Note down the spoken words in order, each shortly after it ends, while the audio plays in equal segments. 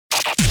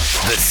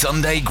The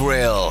Sunday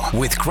Grill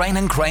with Crane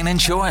and Crane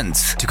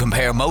Insurance. To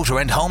compare motor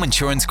and home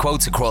insurance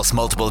quotes across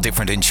multiple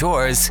different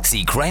insurers,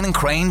 see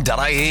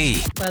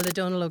craneandcrane.ie. Well, the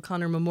Donald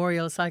O'Connor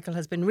Memorial Cycle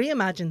has been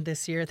reimagined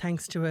this year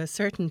thanks to a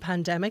certain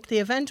pandemic. The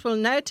event will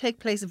now take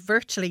place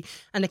virtually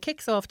and it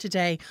kicks off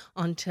today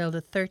until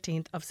the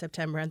 13th of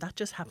September, and that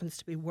just happens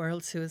to be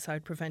World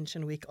Suicide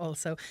Prevention Week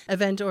also.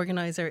 Event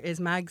organiser is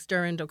Mags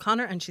Durand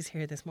O'Connor and she's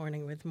here this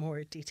morning with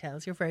more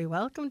details. You're very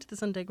welcome to the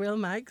Sunday Grill,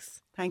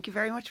 Mags. Thank you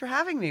very much for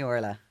having me,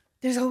 Orla.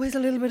 There's always a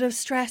little bit of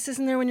stress,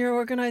 isn't there, when you're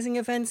organising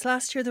events?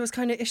 Last year there was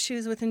kind of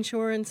issues with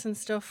insurance and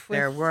stuff.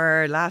 There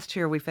were. Last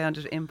year we found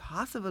it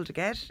impossible to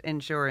get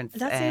insurance.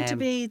 That seemed to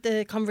be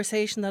the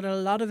conversation that a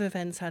lot of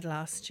events had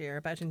last year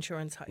about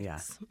insurance hikes.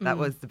 Yeah, that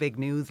was the big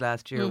news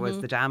last year,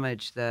 was the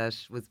damage that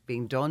was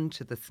being done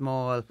to the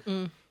small,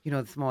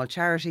 the small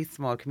charities,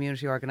 small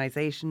community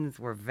organisations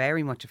were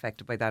very much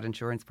affected by that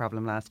insurance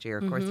problem last year.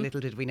 Of course, little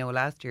did we know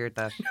last year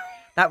that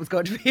that was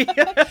going to be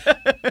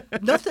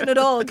nothing at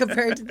all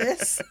compared to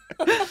this.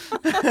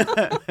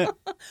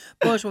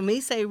 But when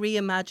we say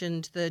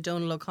reimagined the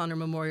Donald O'Connor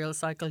Memorial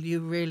Cycle,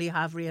 you really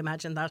have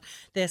reimagined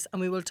this, and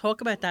we will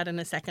talk about that in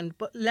a second.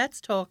 But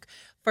let's talk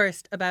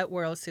first about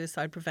World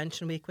Suicide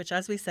Prevention Week, which,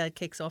 as we said,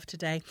 kicks off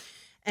today.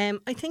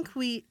 I think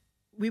we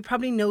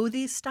probably know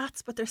these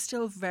stats, but they're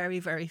still very,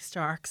 very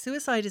stark.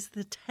 Suicide is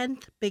the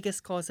 10th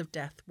biggest cause of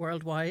death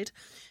worldwide.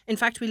 In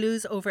fact, we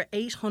lose over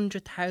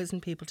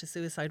 800,000 people to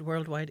suicide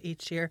worldwide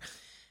each year.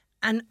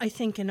 And I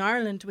think in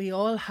Ireland, we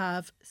all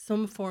have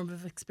some form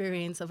of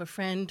experience of a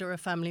friend or a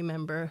family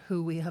member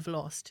who we have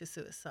lost to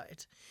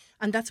suicide.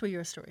 And that's where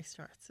your story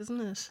starts, isn't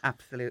it?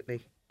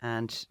 Absolutely.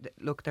 And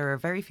look, there are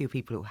very few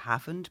people who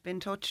haven't been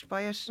touched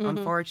by it,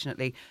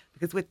 unfortunately,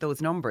 because with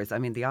those numbers, I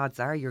mean, the odds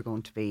are you're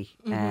going to be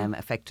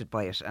affected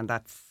by it. And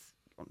that's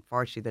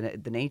unfortunately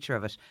the nature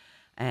of it.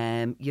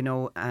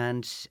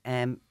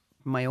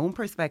 My own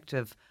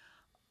perspective,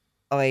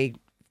 I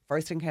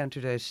first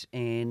encountered it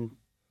in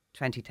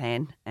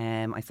 2010.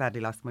 I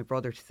sadly lost my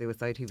brother to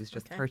suicide. He was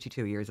just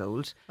 32 years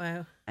old.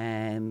 Wow.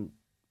 In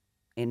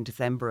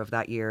December of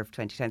that year of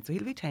 2010. So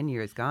he'll be 10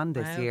 years gone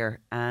this year.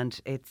 And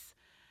it's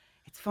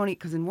funny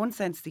because in one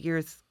sense the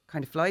years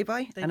kind of fly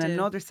by, and in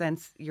another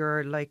sense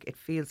you're like, it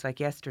feels like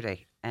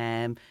yesterday.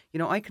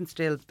 I can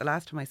still, the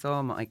last time I saw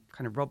him, I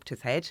kind of rubbed his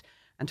head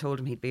and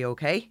told him he'd be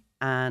okay,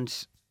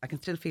 and I can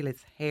still feel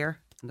his hair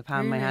in the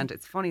palm of my hand.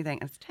 It's a funny thing,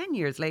 and it's 10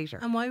 years later.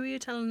 And why were you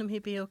telling him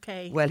he'd be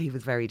okay? Well, he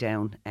was very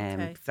down.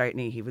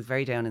 Certainly he was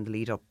very down in the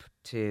lead up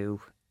to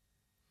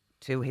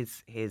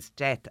his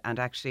death, and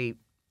actually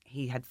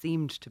he had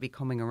seemed to be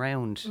coming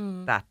around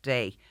that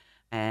day.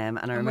 And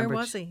I remember, where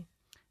was he?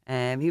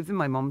 He was in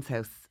my mum's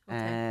house,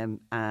 and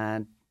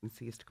so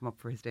he used to come up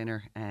for his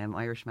dinner.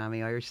 Irish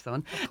mammy, Irish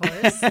son, of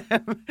course,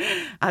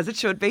 as it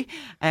should be.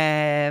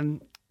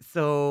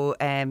 So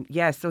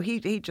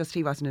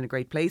he wasn't in a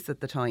great place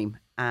at the time,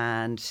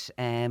 and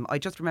I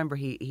just remember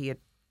he had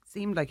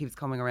seemed like he was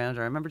coming around.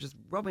 I remember just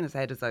rubbing his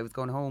head as I was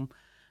going home,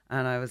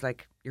 and I was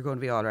like, "You're going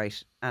to be all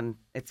right." And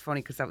it's funny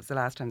because that was the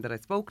last time that I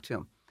spoke to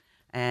him.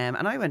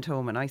 And I went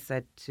home and I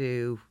said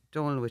to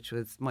Donald, which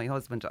was my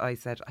husband, I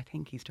said, I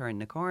think he's turning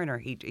the corner.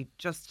 He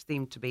just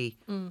seemed to be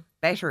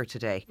better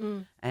today.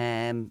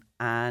 And,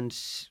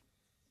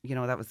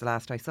 that was the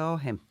last I saw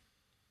him.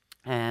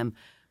 And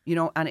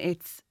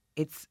it's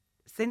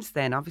since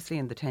then, obviously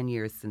in the 10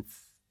 years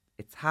since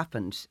it's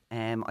happened,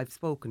 I've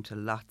spoken to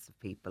lots of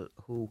people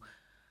who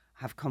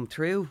have come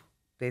through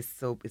this.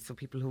 So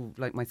people who,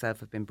 like myself,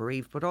 have been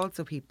bereaved, but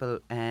also people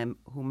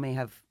who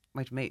have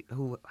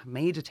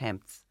made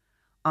attempts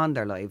on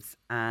their lives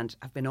and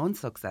have been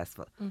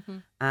unsuccessful.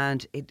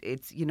 And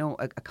it's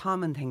a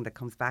common thing that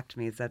comes back to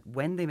me is that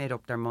when they made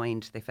up their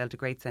mind, they felt a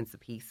great sense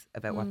of peace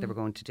about what they were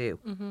going to do.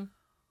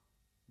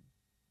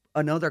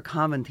 Another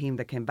common theme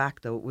that came back,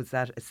 though, was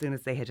that as soon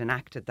as they had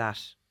enacted that,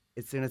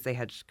 as soon as they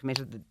had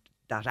committed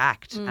that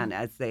act, and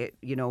as they,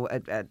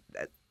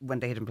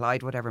 when they had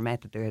implied whatever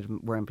method they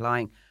were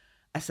implying,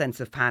 a sense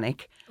of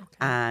panic.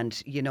 And,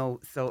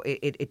 so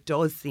it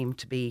does seem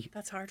to be...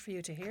 That's hard for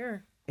you to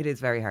hear. It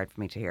is very hard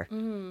for me to hear.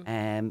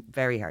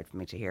 Very hard for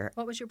me to hear.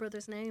 What was your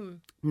brother's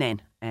name?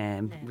 Nen,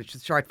 which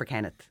is short for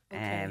Kenneth.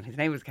 His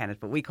name was Kenneth,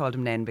 but we called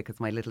him Nen because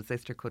my little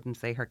sister couldn't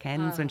say her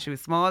Kens when she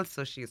was small,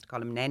 so she used to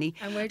call him Nenny.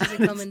 And where does it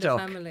come in the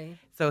family?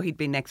 So he'd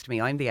been next to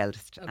me. I'm the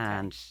eldest,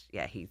 and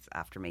he's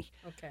after me.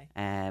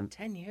 10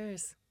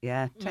 years.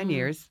 Yeah, 10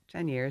 years.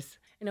 10 years.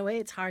 In a way,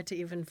 it's hard to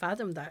even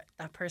fathom that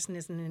person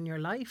isn't in your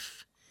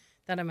life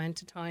that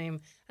amount of time,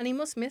 and he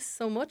must miss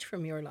so much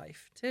from your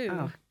life too.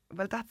 Oh.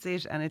 Well, that's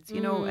it. And it's,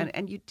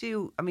 and you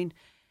do, I mean,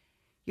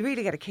 you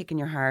really get a kick in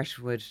your heart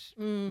with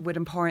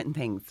important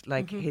things.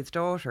 Like his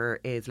daughter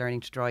is learning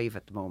to drive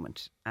at the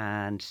moment.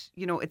 And,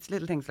 it's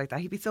little things like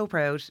that. He'd be so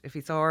proud if he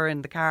saw her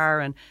in the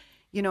car and,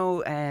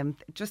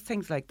 just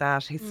things like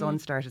that. His son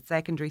started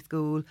secondary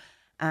school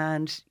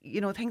and,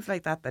 things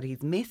like that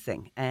he's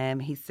missing.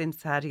 He's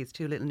since had, he has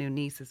two little new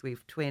nieces.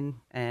 We've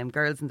twin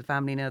girls in the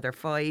family now. They're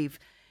 5.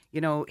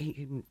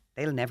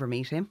 They'll never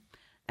meet him.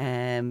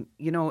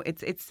 You know,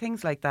 it's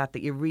things like that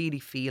you really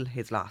feel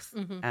his loss.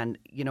 And,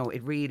 you know,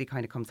 it really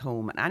kind of comes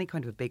home. And any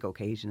kind of a big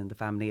occasion in the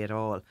family at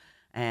all.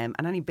 And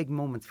any big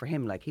moments for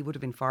him, like he would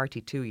have been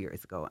 42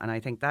 years ago. And I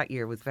think that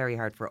year was very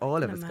hard for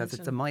all of us because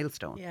it's a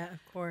milestone. Yeah, of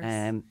course.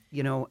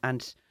 You know,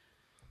 and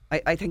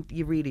I think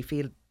you really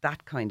feel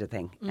that kind of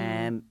thing.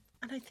 And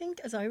I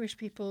think as Irish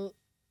people,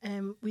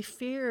 we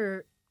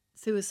fear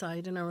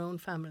suicide in our own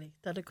family,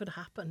 that it could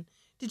happen.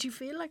 Did you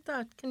feel like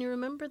that? Can you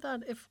remember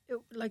that?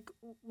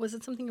 Was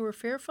it something you were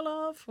fearful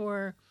of,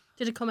 or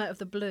did it come out of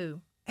the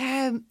blue?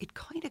 It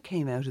kind of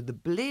came out of the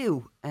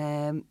blue.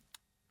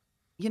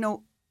 You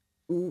know,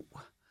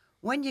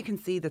 when you can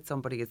see that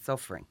somebody is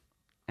suffering,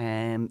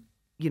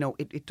 you know,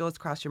 it does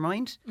cross your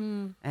mind.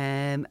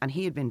 And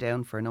he had been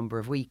down for a number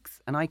of weeks.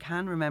 And I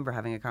can remember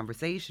having a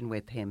conversation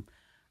with him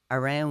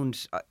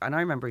around, and I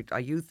remember I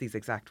used these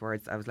exact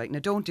words. I was like, no,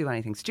 don't do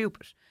anything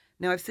stupid.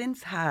 Now, I've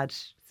since had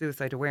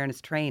suicide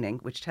awareness training,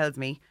 which tells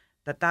me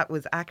that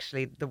was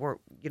actually the word,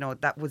 you know,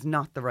 that was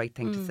not the right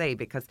thing to say,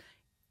 because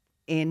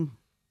in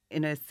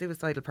a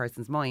suicidal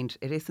person's mind,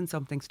 it isn't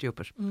something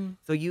stupid.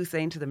 So you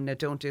saying to them, no,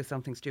 don't do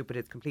something stupid,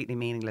 it's completely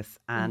meaningless,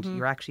 and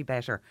you're actually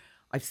better.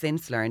 I've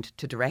since learned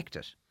to direct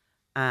it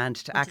and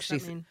to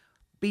actually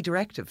be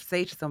directive.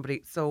 Say to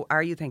somebody, so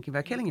are you thinking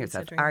about killing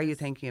yourself? Are you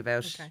thinking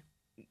about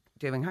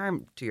doing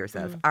harm to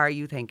yourself? Are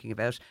you thinking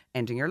about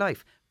ending your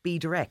life? Be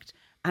direct.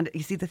 And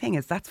you see, the thing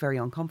is, that's very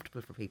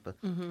uncomfortable for people.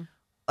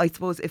 I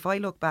suppose if I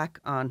look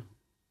back on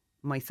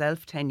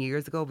myself 10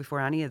 years ago, before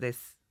any of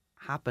this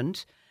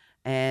happened,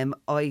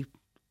 I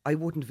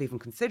wouldn't have even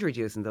considered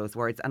using those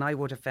words, and I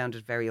would have found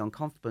it very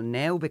uncomfortable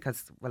now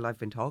because, well, I've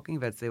been talking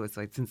about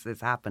suicide since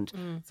this happened.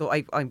 So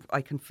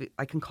I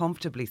can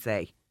comfortably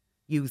say,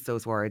 use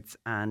those words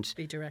and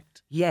be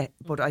direct. Yeah,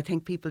 but I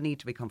think people need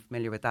to become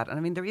familiar with that. And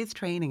I mean, there is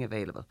training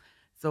available.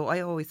 So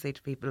I always say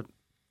to people, it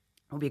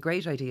would be a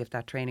great idea if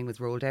that training was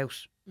rolled out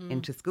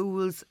into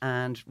schools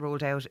and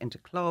rolled out into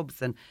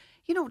clubs, and,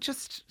 you know,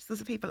 just so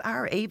that people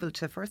are able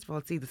to, first of all,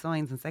 see the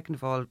signs, and second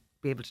of all,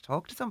 be able to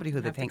talk to somebody who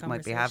they think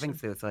might be having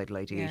suicidal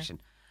ideation.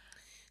 Yeah.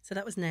 So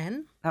that was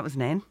Nen. That was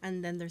Nen.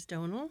 And then there's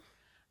Donal.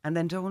 And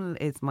then Donal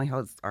is my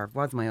husband, or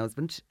was my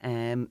husband.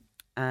 And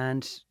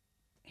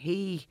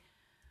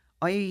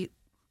I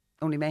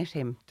only met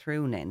him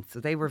through Nen, so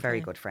they were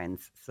very good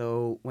friends.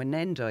 So when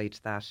Nen died,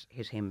 that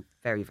hit him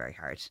very, very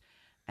hard.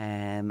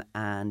 And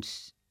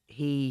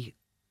he,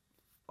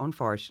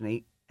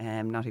 unfortunately,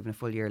 not even a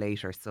full year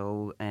later,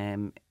 so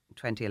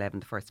 2011,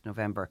 the 1st of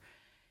November,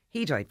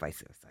 he died by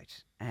suicide.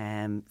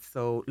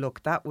 So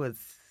look, that,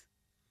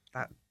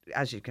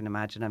 as you can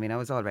imagine, I mean, I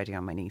was already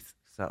on my knees,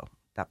 so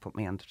that put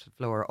me on the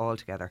floor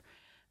altogether.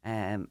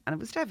 And it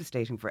was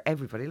devastating for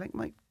everybody,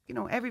 like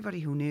everybody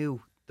who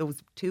knew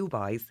those two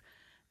boys.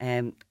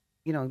 You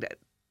know,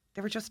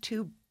 they were just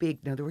too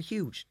big. Now, they were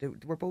huge. They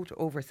were both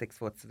over 6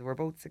 foot, so they were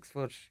both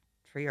 6'3"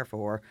 or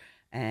 4.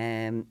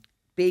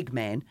 Big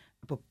men,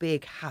 but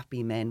big,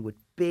 happy men with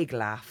big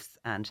laughs,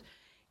 and,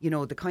 you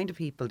know, the kind of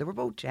people, they were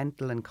both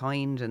gentle and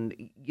kind, and,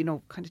 you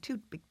know, kind of two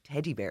big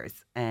teddy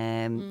bears.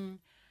 And,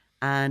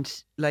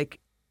 like...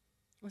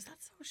 Was that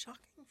so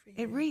shocking for you?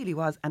 It really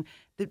was. And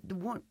the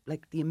one,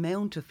 like, the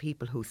amount of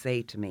people who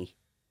say to me,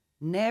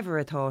 never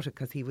had thought it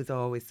because he was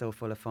always so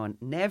full of fun.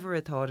 Never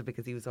had thought it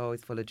because he was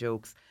always full of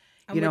jokes.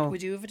 And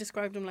would you have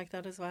described him like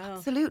that as well?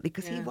 Absolutely,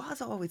 because he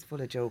was always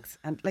full of jokes.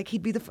 And, like,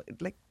 he'd be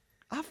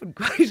often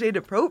quite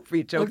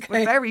inappropriate jokes,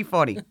 but very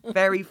funny,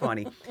 very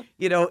funny.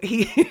 You know,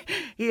 he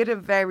had a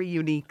very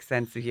unique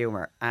sense of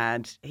humour,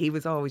 and he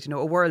was always, you know,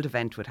 a world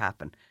event would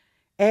happen.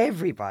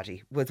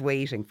 Everybody was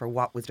waiting for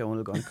what was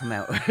Donal going to come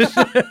out.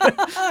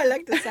 I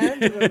like the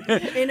sound of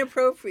it.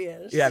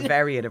 Inappropriate. Yeah,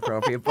 very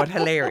inappropriate, but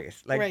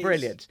hilarious, like Great.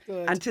 brilliant.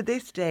 Good. And to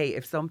this day,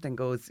 if something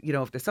goes, you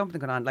know, if there's something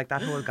going on, like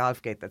that whole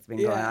golf gate that's been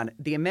going on,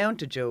 the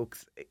amount of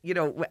jokes, you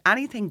know,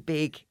 anything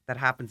big that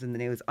happens in the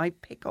news, I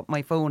pick up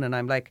my phone and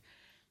I'm like,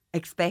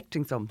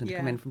 expecting something to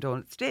come in from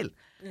Donal still.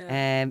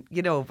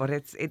 You know, but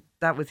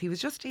he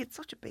had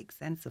such a big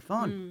sense of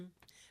fun.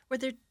 Were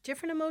there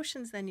different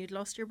emotions then? You'd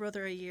lost your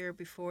brother a year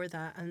before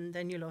that, and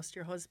then you lost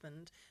your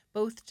husband,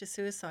 both to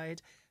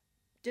suicide.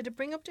 Did it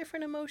bring up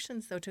different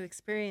emotions, though, to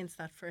experience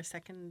that for a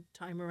second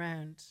time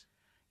around?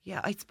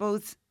 Yeah, I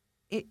suppose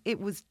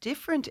it was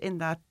different in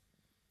that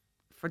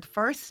for the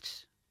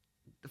first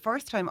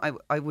time,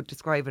 I would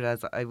describe it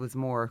as I was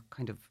more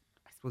kind of,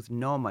 I suppose,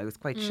 numb. I was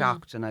quite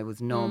shocked, and I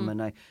was numb,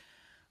 and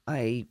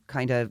I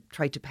kind of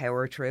tried to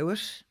power through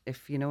it,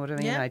 if you know what I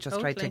mean. Yeah, I just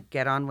tried to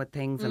get on with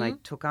things, and I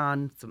took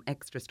on some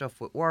extra stuff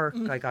with work.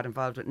 I got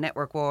involved with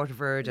Network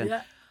Waterford, and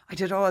I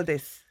did all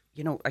this,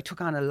 you know, I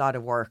took on a lot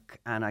of work,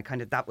 and I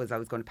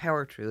was going to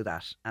power through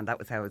that, and that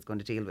was how I was going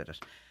to deal with it.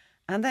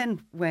 And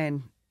then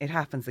when it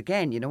happens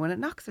again, you know, when it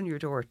knocks on your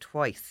door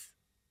twice,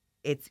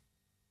 it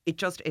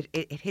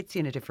hits you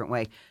in a different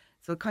way.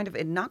 So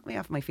it knocked me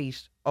off my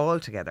feet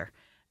altogether.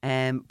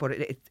 But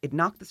it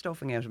knocked the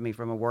stuffing out of me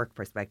from a work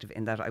perspective,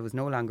 in that I was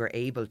no longer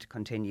able to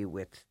continue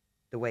with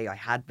the way I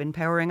had been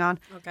powering on.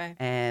 Okay.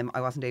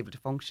 I wasn't able to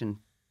function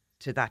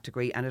to that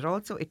degree, and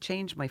it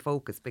changed my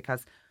focus,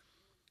 because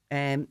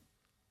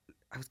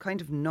I was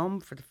kind of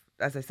numb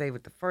as I say,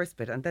 with the first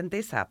bit, and then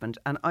this happened,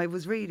 and I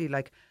was really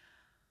like,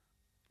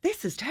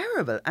 this is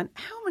terrible. And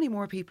how many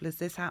more people is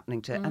this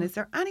happening to? And is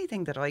there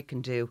anything that I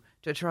can do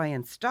to try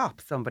and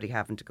stop somebody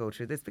having to go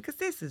through this? Because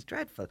this is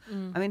dreadful.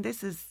 I mean,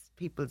 this is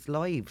people's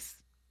lives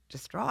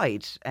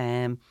destroyed.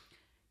 And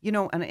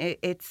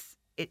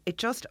it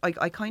just,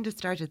 I kind of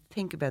started to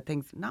think about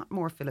things, not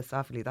more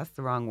philosophically, that's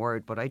the wrong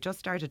word, but I just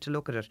started to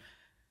look at it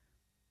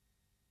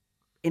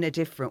in a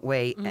different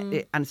way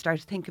and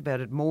started to think about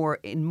it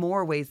in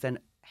more ways than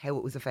how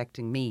it was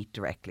affecting me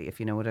directly, if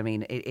you know what I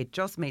mean. It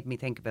just made me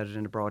think about it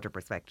in a broader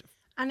perspective.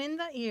 And in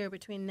that year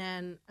between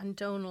Nen and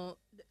Donal,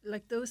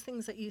 like those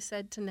things that you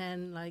said to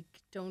Nen, like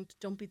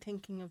don't be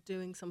thinking of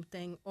doing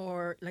something,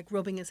 or like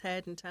rubbing his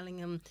head and telling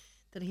him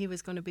that he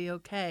was going to be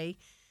okay,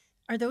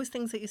 are those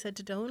things that you said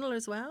to Donal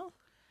as well?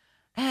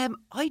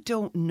 I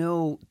don't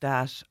know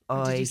that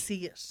Did you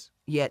see it?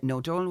 Yeah,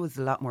 no, Donal was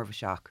a lot more of a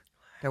shock.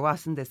 There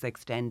wasn't this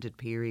extended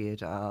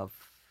period of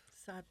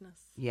sadness.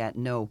 Yeah,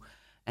 no.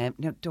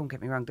 No, don't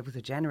get me wrong, there was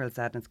a general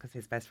sadness because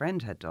his best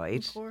friend had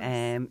died. Of course.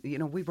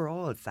 We were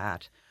all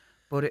sad,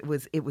 but it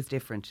was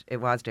different. It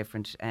was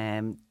different.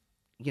 One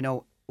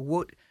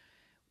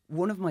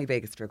of my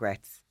biggest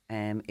regrets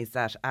is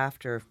that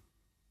after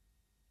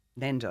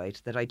Nen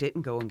died, that I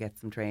didn't go and get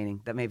some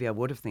training, that maybe I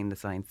would have seen the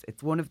signs.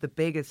 It's one of the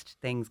biggest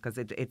things, because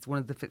it's one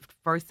of the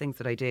first things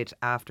that I did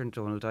after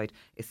Donal died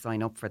is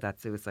sign up for that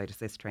suicide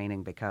assist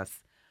training, because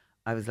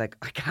I was like,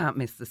 I can't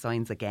miss the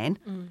signs again.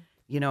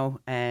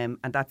 And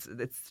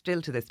it's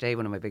still to this day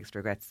one of my biggest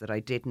regrets, that I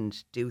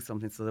didn't do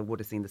something so that I would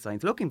have seen the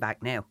signs. Looking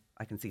back now,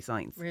 I can see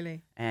signs.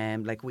 Really?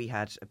 Like we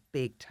had a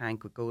big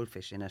tank with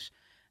goldfish in it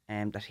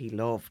that he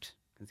loved,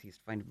 because he used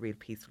to find it real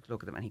peaceful to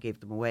look at them, and he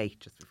gave them away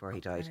just before he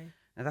died.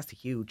 Now that's a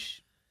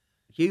huge,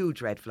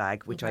 huge red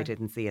flag, which I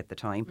didn't see at the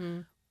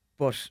time.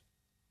 But,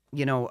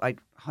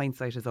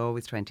 hindsight is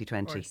always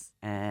 2020. Of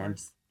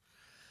course.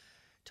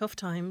 Tough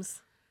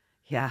times.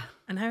 Yeah.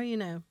 And how are you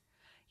now?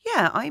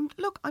 Yeah, I'm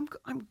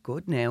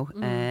good now.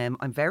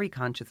 I'm very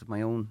conscious of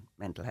my own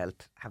mental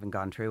health, having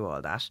gone through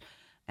all that.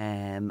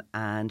 I've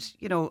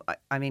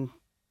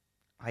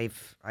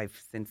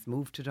since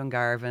moved to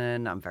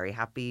Dungarvan. I'm very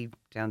happy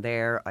down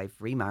there. I've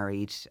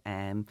remarried.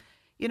 I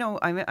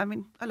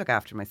look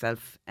after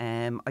myself.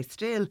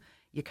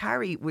 You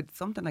carry, with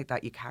something like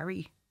that, you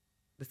carry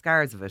the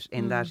scars of it,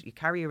 in that you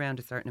carry around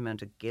a certain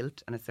amount of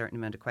guilt and a certain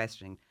amount of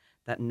questioning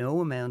that no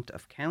amount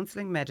of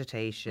counselling,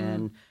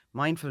 meditation,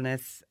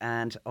 mindfulness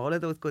and all of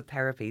those good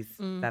therapies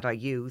that I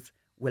use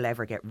will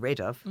ever get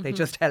rid of. They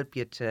just help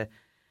you to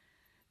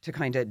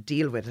kind of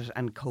deal with it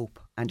and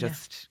cope and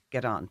just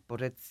get on.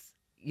 But it's,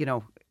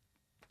 the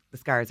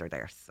scars are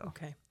there. So.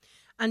 Okay.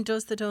 And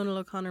does the Donal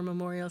O'Connor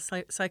Memorial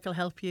Cycle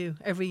help you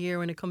every year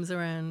when it comes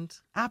around?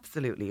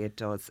 Absolutely it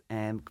does.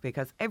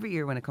 Because every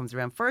year when it comes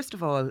around, first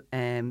of all,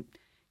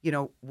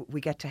 we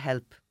get to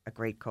help a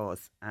great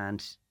cause,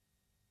 and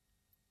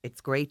it's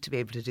great to be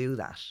able to do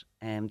that.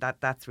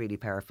 That's really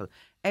powerful.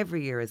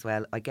 Every year as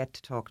well, I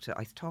talk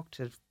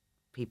to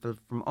people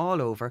from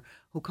all over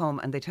who come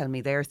and they tell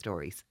me their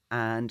stories.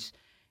 And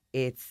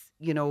it's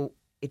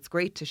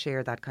great to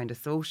share that kind of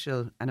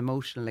social and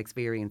emotional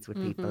experience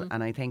with people.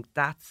 And I think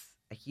that's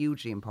a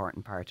hugely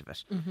important part of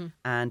it.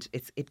 And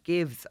it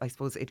gives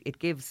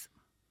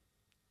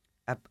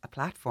a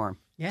platform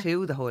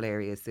to the whole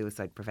area of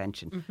suicide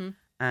prevention.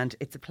 And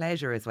it's a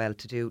pleasure as well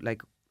to do,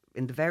 like,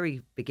 in the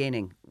very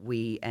beginning,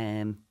 we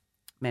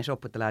met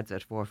up with the lads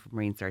at Waterford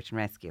Marine Search and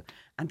Rescue,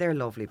 and they're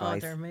lovely boys. Oh,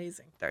 they're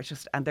amazing.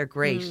 They're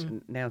great.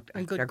 Now,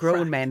 And good they're grown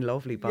crack. men,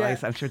 lovely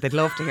boys. Yeah. I'm sure they'd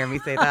love to hear me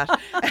say that.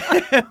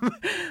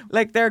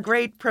 Like, they're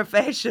great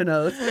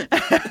professionals.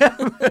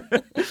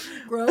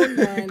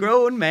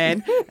 Grown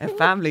men,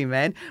 family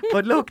men.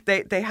 But look,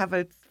 they have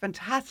a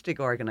fantastic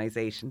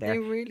organisation there. They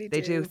really do.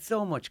 They do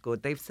so much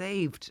good. They've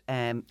saved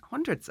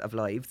hundreds of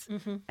lives.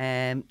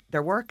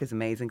 Their work is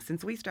amazing.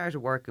 Since we started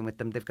working with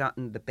them, they've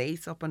gotten the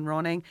base up and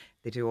running.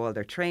 They do all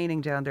their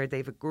training down there. They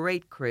have a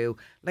great crew.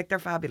 Like, they're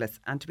fabulous.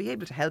 And to be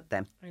able to help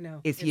them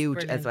is huge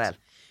brilliant. as well.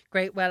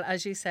 Great. Well,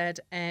 as you said,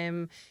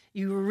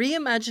 you were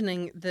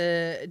reimagining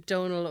the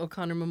Donal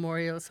O'Connor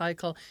Memorial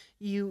Cycle.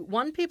 You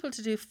want people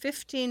to do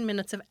 15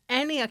 minutes of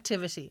any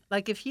activity.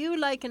 Like, if you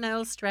like an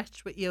owl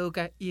stretch with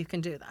yoga, you can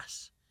do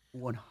that.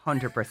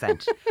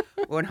 100%.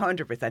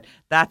 100%.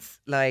 That's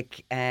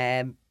like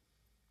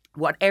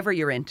whatever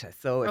you're into.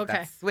 So if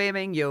that's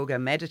swimming, yoga,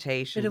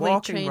 meditation,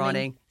 walking, training,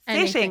 running,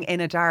 sitting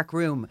in a dark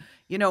room.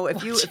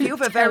 If you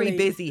have a very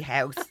busy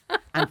house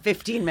and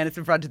 15 minutes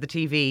in front of the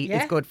TV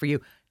is good for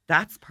you,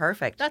 that's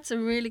perfect. That's a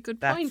really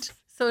good point.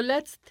 So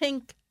let's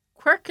think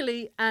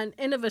quirkily and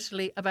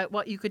innovatively about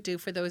what you could do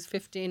for those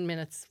 15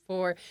 minutes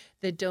for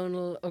the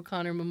Donal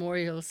O'Connor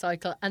Memorial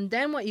Cycle. And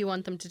then what you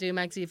want them to do,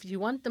 Magsy, if you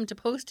want them to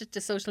post it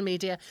to social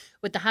media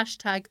with the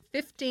hashtag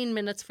 15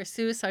 minutes for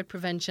suicide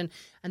prevention,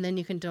 and then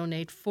you can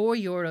donate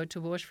 €4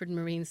 to Waterford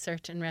Marine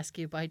Search and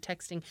Rescue by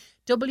texting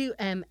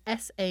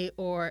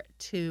WMSAR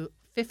to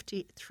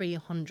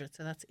 5300.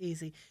 So that's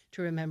easy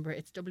to remember.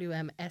 It's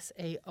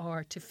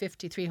WMSAR to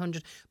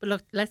 5300. But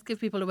look, let's give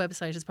people a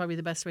website. It's probably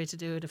the best way to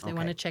do it if they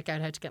want to check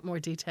out how to get more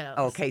details.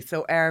 Okay,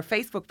 so our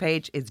Facebook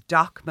page is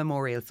DOC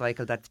Memorial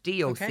Cycle. That's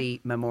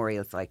DOC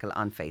Memorial Cycle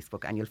on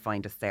Facebook, and you'll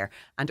find us there.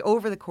 And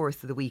over the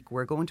course of the week,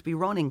 we're going to be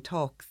running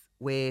talks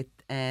with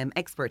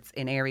experts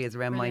in areas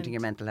around minding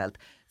your mental health.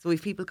 So we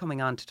have people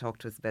coming on to talk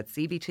to us about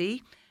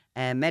CBT,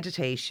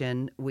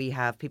 meditation. We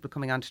have people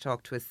coming on to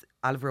talk to us.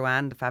 Oliver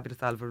Ruan, the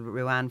fabulous Oliver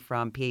Ruan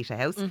from Pieta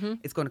House,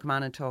 is going to come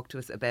on and talk to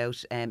us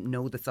about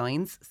Know the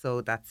Signs.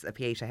 So that's a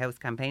Pieta House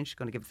campaign. She's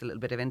going to give us a little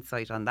bit of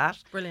insight on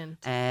that. Brilliant.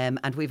 And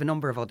we have a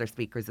number of other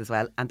speakers as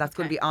well. And that's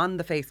going to be on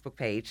the Facebook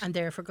page. And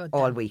there for good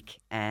all then. week.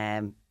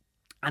 And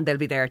they'll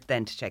be there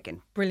then to check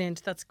in.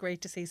 Brilliant. That's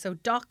great to see. So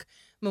DOC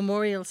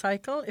Memorial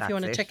Cycle, if you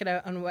want to check it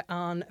out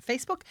on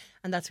Facebook.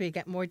 And that's where you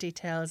get more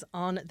details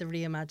on the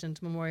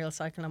reimagined Memorial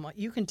Cycle and what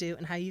you can do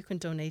and how you can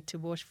donate to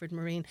Waterford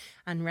Marine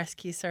and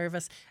Rescue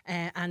Service,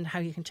 and how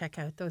you can check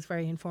out those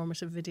very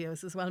informative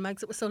videos as well.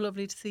 Mags, it was so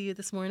lovely to see you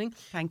this morning.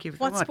 Thank you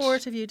very much. What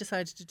sport have you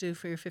decided to do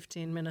for your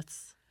 15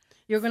 minutes?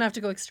 You're going to have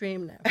to go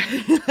extreme now.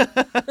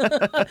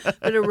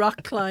 Bit of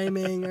rock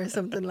climbing or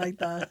something like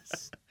that.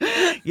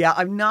 Yeah,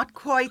 I'm not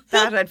quite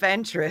that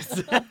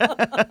adventurous.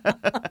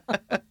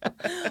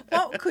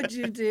 What could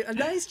you do? A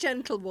nice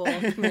gentle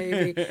walk,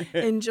 maybe.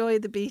 Enjoy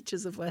the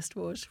beaches of West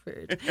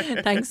Waterford.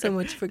 Thanks so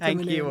much for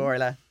coming in. Thank you,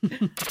 Orla.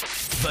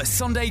 The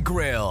Sunday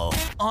Grill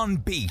on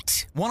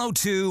Beat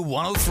 102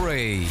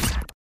 103.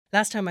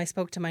 Last time I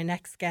spoke to my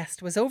next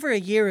guest was over a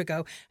year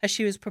ago as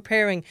she was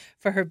preparing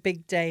for her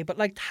big day. But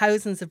like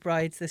thousands of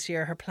brides this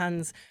year, her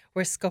plans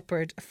were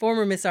scuppered.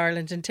 Former Miss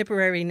Ireland and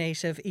Tipperary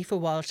native Aoife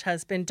Walsh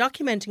has been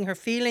documenting her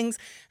feelings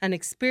and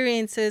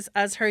experiences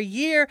as her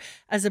year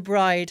as a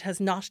bride has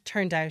not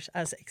turned out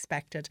as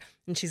expected.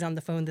 And she's on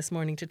the phone this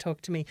morning to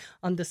talk to me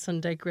on the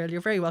Sunday Grill.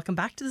 You're very welcome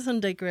back to the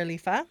Sunday Grill,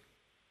 Aoife.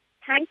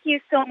 Thank you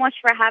so much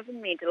for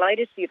having me.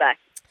 Delighted to be back.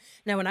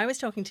 Now, when I was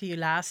talking to you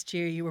last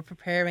year, you were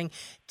preparing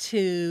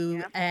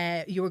to,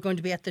 you were going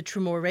to be at the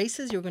Tramore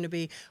races, you were going to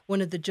be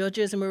one of the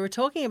judges, and we were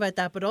talking about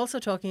that, but also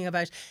talking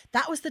about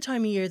that was the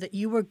time of year that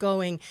you were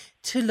going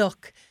to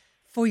look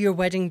for your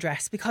wedding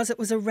dress, because it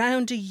was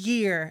around a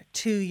year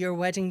to your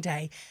wedding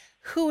day.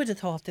 Who would have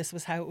thought this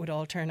was how it would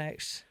all turn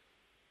out?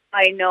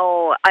 I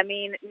know. I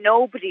mean,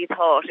 nobody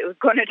thought it was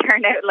going to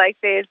turn out like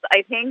this.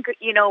 I think,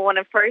 when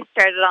it first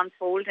started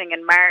unfolding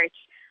in March,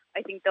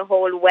 I think the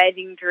whole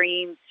wedding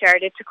dream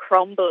started to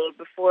crumble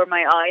before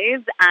my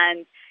eyes.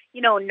 And,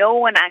 no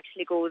one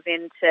actually goes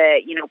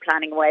into,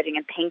 planning a wedding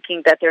and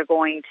thinking that they're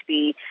going to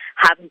be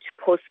having to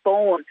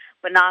postpone.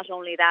 But not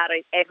only that,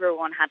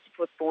 everyone had to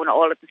postpone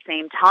all at the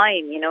same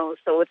time,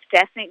 So it's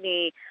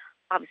definitely,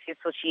 obviously,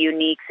 it's such a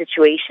unique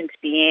situation to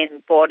be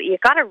in. But you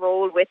got to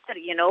roll with it,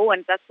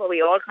 and that's what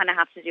we all kind of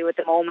have to do at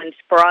the moment,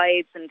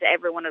 brides and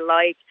everyone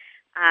alike.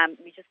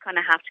 We just kind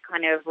of have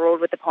to roll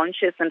with the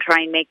punches and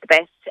try and make the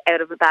best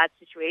out of a bad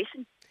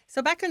situation.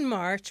 So back in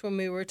March, when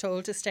we were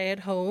told to stay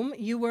at home,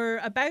 you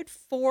were about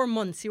 4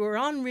 months. You were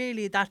on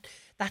really that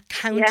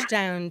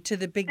countdown to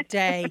the big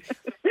day.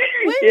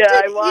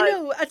 I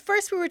was. At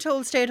first we were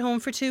told stay at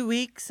home for 2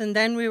 weeks, and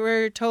then we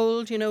were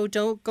told,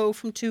 don't go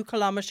from 2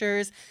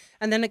 kilometres,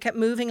 and then it kept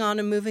moving on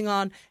and moving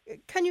on.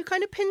 Can you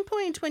kind of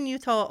pinpoint when you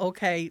thought,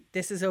 okay,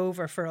 this is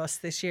over for us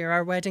this year,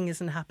 our wedding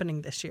isn't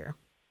happening this year?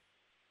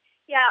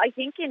 Yeah, I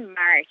think in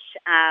March,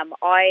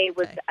 I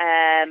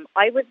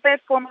was about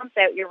 4 months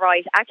out. You're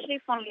right. Actually,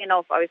 funnily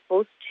enough, I was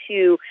supposed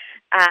to.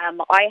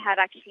 I had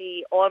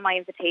actually all my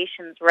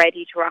invitations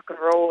ready to rock and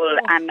roll,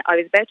 and I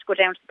was about to go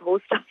down to the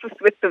post office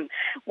with them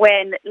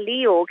when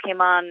Leo came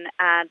on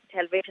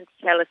television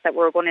to tell us that we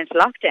were going into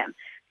lockdown.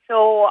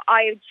 So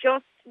I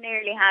just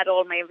nearly had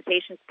all my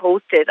invitations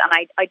posted,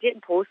 and I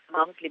didn't post them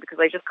obviously because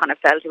I just kind of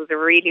felt it was a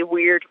really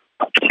weird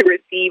to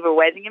receive a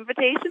wedding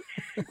invitation.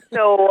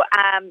 So.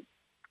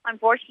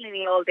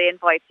 Unfortunately, all the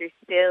invites are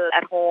still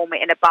at home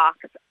in a box,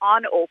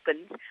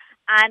 unopened.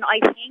 And I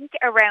think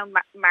around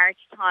March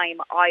time,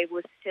 I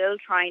was still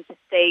trying to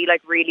stay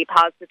really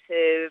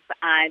positive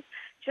and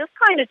just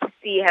kind of to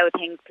see how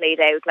things played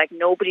out.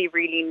 Nobody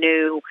really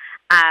knew,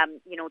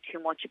 too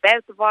much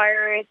about the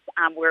virus.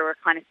 We were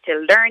kind of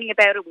still learning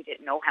about it. We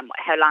didn't know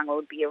how long it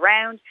would be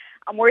around.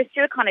 And we're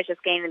still kind of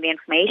just gaining the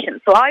information.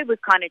 So I was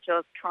kind of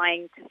just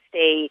trying to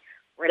stay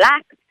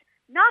relaxed.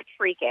 Not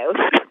freak out.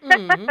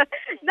 Mm-hmm.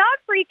 Not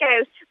freak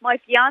out. My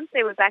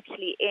fiance was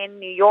actually in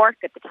New York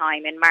at the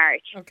time in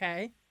March.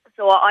 Okay.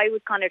 So I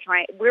was kind of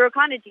we were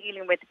kind of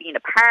dealing with being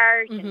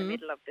apart in the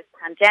middle of this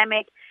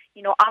pandemic.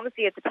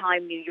 Obviously at the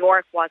time New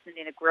York wasn't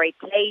in a great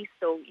place.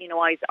 So,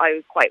 I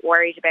was quite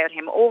worried about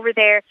him over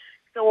there.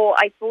 So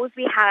I suppose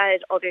we had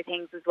other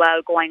things as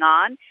well going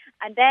on.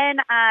 And then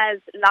as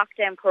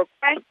lockdown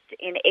progressed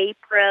in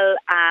April,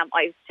 I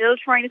was still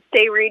trying to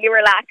stay really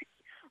relaxed.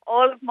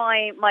 All of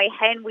my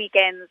hen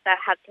weekends that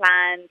I had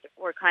planned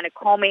were kind of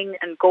coming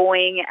and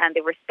going, and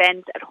they were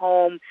spent at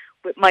home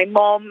with my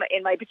mum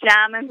in my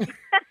pajamas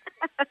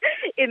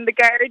in the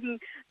garden.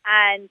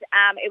 And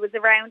it was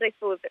around, I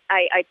suppose,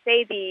 I'd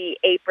say the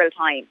April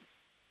time.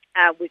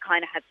 we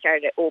kind of had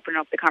started opening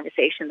up the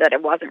conversation that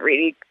it wasn't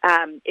really,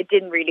 it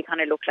didn't really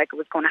kind of look like it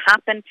was going to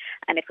happen.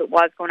 And if it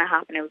was going to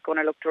happen, it was going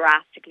to look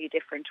drastically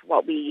different to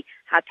what we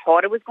had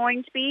thought it was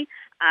going to be.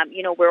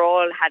 We're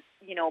all had,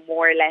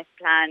 more or less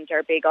planned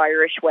our big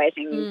Irish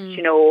weddings,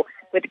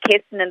 with the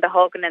kissing and the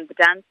hugging and the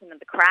dancing and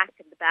the crack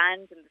and the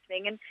band and the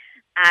singing.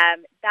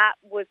 That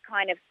was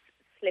kind of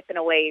slipping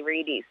away,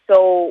 really.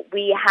 So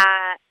we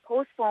had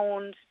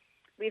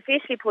we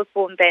officially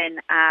postponed then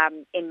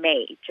in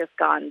May, just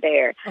gone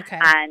there. Okay.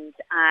 And,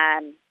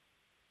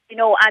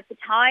 at the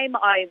time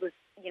I was,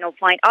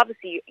 fine.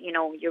 Obviously,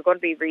 you're going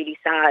to be really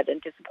sad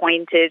and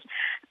disappointed.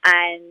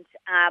 And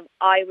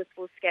I was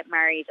supposed to get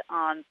married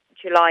on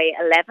July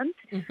 11th.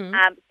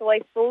 Mm-hmm. So I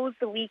suppose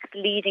the weeks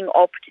leading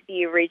up to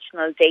the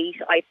original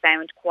date I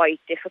found quite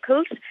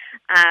difficult.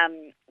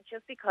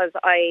 Just because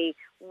I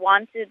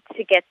wanted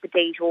to get the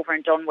date over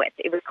and done with.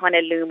 It was kind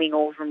of looming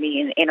over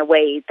me in a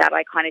way that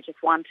I kind of just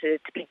wanted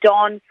it to be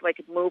done so I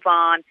could move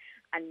on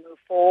and move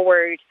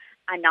forward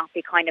and not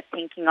be kind of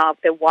thinking of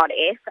the what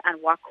if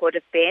and what could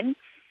have been.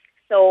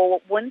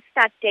 So once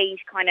that date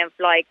kind of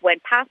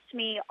went past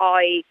me,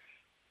 I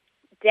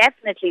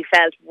definitely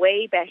felt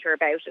way better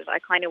about it. I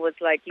kind of was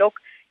like, look,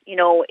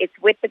 it's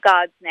with the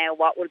gods now.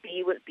 What will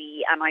be,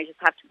 and I just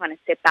have to kind of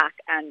sit back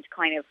and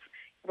kind of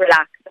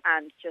relax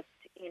and just,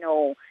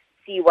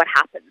 see what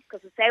happens,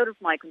 because it's out of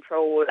my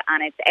control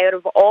and it's out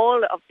of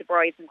all of the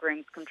brides and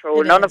grooms'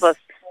 control. None of us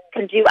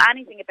can do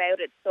anything about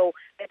it. So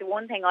the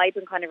one thing I've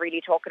been kind of really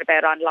talking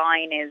about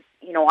online is,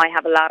 I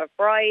have a lot of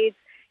brides,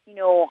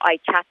 I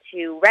chat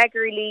to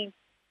regularly,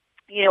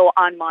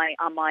 on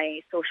my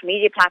social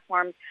media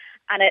platforms,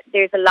 and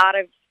there's a lot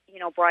of,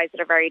 brides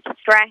that are very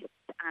distressed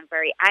and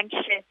very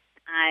anxious,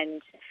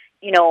 and,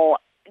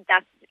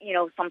 that's,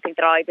 something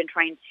that I've been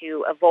trying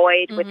to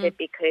avoid with it,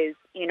 because,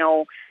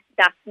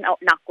 that's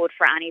not good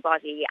for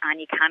anybody, and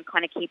you can't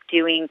kind of keep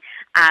doing,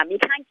 you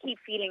can't keep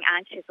feeling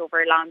anxious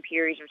over a long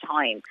period of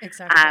time.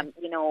 Exactly.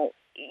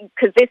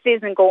 Because this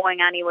isn't going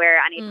anywhere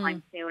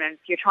anytime soon, and if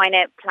you're trying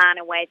to plan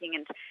a wedding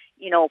and,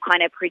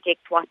 kind of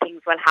predict what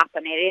things will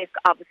happen, it is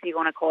obviously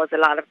going to cause a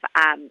lot of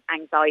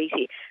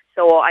anxiety.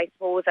 So I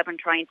suppose I've been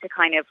trying to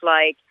kind of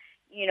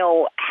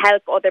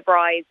help other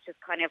brides just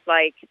kind of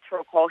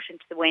throw caution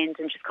to the wind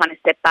and just kind of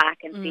sit back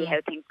and see how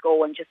things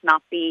go, and just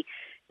not be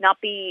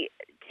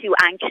too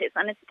anxious.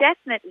 And it's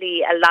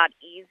definitely a lot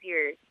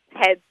easier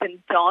said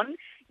than done.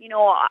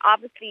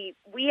 Obviously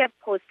we have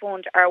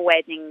postponed our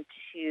wedding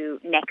to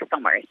next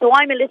summer, so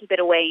I'm a little bit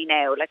away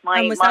now.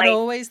 And was that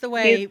always the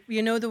way?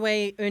 The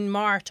way in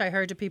March, I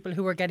heard of people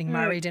who were getting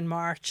married in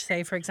March,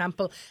 say for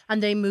example,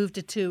 and they moved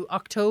it to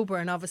October,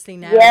 and obviously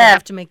now they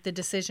have to make the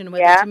decision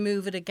whether to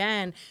move it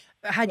again.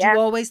 Had you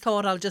always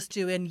thought, I'll just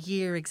do a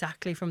year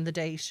exactly from the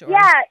date? Or?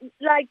 Yeah,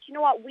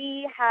 what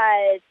we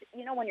had,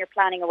 when you're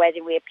planning a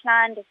wedding, we had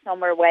planned a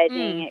summer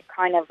wedding.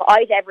 I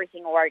had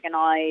everything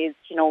organised,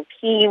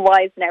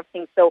 key-wise and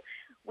everything. So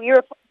we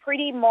were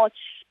pretty much,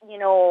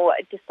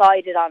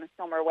 decided on a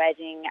summer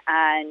wedding,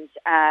 and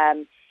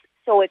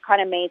so it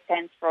kind of made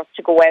sense for us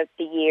to go out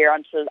the year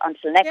until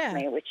next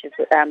May, which is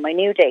my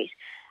new date.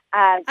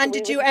 And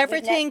did you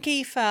ever think,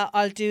 Aoife,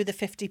 I'll do the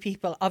 50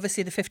 people?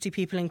 Obviously, the 50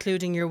 people,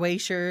 including your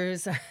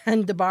waiters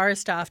and the bar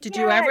staff. Did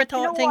you ever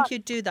think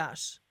you'd do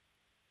that?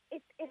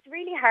 It's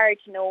really hard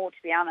to know,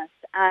 to be honest.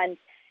 And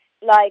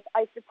I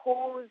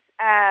suppose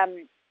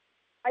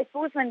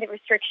when the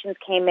restrictions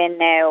came in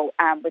now,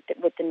 with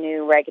the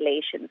new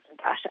regulations and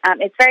that,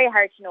 it's very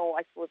hard to know,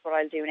 I suppose, what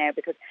I'll do now,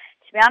 because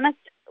to be honest,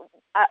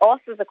 us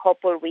as a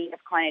couple, we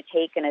have kind of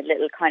taken a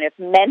little kind of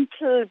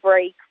mental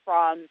break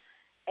from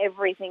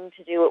everything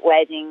to do with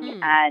wedding,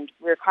 and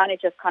we're kind of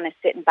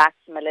sitting back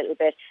from a little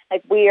bit.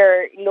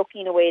 We're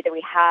looking a way that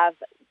we have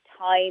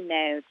time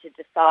now to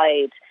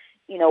decide,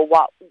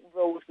 what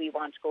road we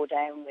want to go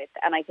down with.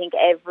 And I think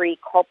every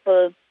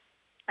couple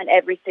and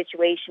every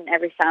situation,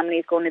 every family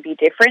is going to be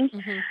different,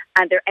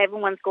 and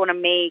everyone's going to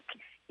make,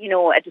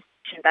 a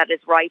decision that is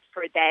right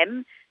for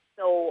them.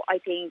 So I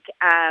think,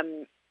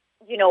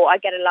 I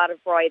get a lot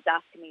of brides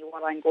asking me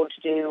what I'm going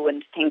to do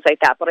and things like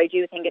that. But I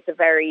do think it's a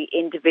very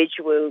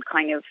individual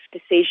kind of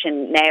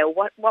decision now,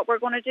 what we're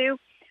going to do.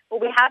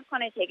 But we have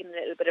kind of taken a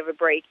little bit of a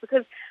break,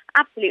 because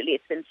absolutely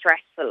it's been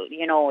stressful,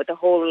 the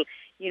whole,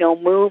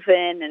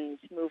 moving and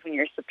moving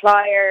your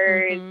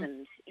suppliers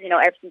and,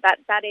 everything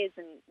that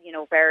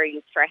isn't,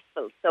 very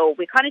stressful. So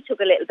we kind of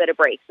took a little bit of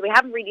break. So we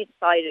haven't really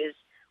decided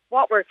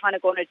what we're kind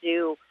of going to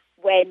do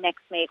when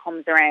next May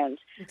comes around.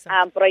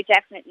 Exactly. But I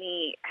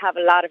definitely have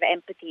a lot of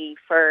empathy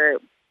for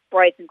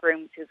brides and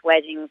grooms whose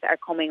weddings are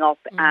coming up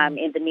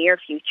in the near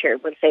future,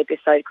 we'll say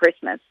beside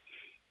Christmas.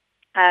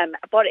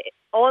 But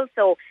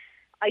also,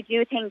 I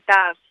do think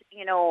that,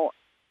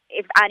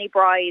 if any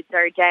brides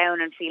are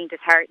down and feeling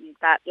disheartened,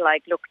 that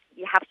look,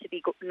 you have to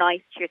be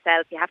nice to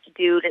yourself. You have to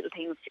do little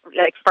things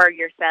for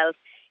yourself.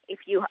 If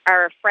you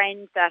are a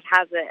friend that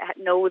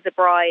knows a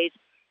bride,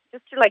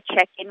 just to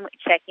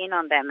check in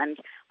on them. And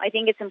I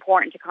think it's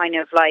important to kind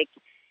of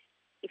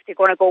if they're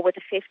going to go with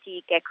a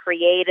 50, get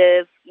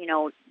creative,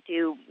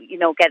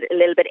 get a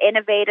little bit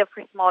innovative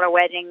for smaller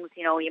weddings.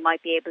 You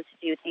might be able to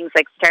do things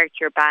like start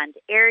your band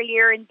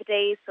earlier in the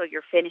day so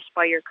you're finished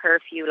by your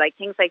curfew. Like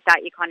things like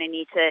that, you kind of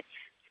need to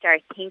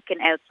start thinking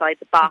outside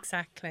the box.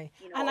 Exactly.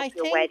 And if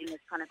your wedding is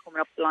kind of coming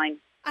up the line.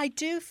 I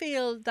do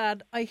feel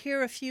that I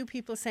hear a few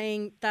people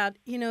saying that,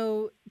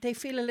 they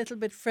feel a little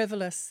bit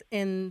frivolous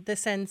in the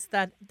sense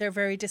that they're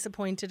very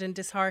disappointed and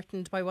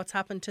disheartened by what's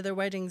happened to their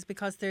weddings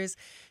because there's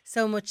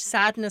so much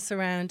sadness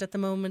around at the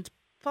moment.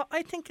 But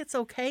I think it's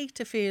okay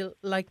to feel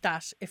like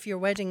that if your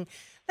wedding,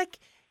 like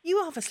you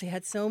obviously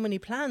had so many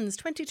plans.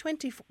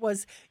 2020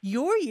 was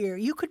your year.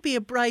 You could be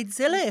a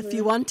bridezilla if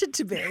you wanted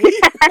to be.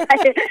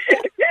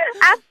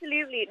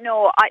 Absolutely.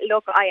 No,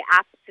 I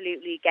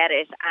absolutely get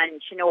it.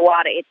 And you know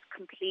what? It's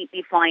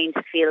completely fine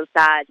to feel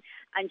sad.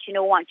 And you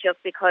know what?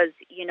 Just because,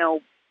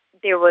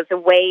 there was a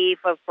wave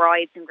of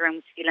brides and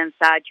grooms feeling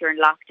sad during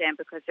lockdown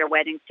because their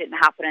weddings didn't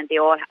happen and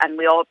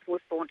we all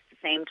postponed at the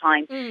same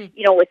time.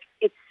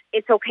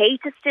 It's okay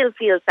to still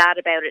feel sad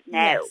about it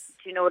now. Yes.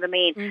 Do you know what I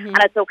mean? Mm-hmm. And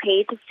it's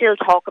okay to still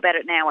talk about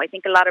it now. I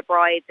think a lot of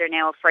brides are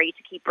now afraid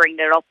to keep bringing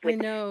it up with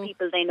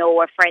people they know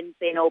or friends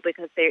they know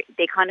because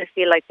they kind of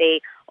feel like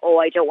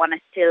I don't want to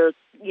still,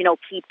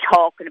 keep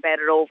talking about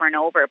it over and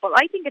over. But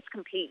I think it's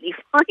completely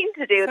fine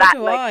to do that.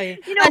 Do I.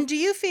 And do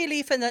you feel,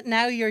 Aoife, that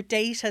now your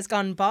date has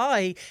gone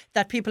by,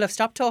 that people have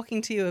stopped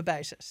talking to you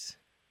about it?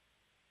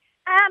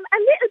 A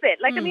little bit.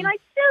 I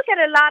still get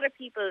a lot of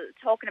people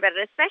talking about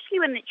it, especially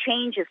when the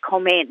changes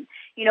come in.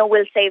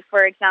 We'll say,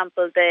 for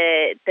example,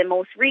 the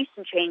most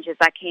recent changes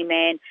that came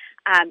in,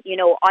 I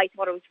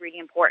thought it was really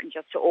important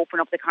just to open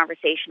up the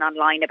conversation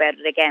online about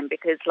it again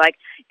because,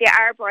 there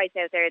are brides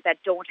out there that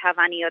don't have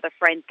any other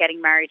friends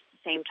getting married at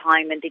the same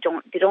time and they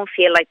don't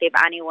feel like they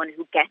have anyone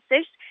who gets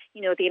it.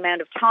 The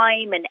amount of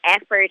time and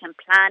effort and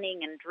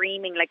planning and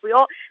dreaming.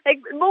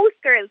 Most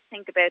girls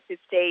think about this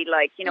day,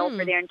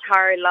 for their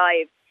entire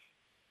lives.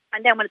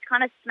 And then when it's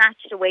kind of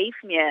snatched away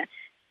from you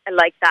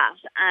like that,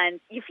 and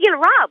you feel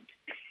robbed.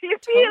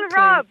 Feel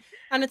robbed.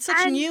 And it's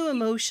such new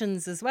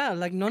emotions as well.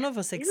 Like none of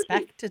us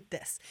expected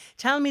this.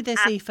 Tell me this,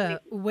 Aoife,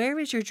 where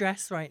is your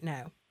dress right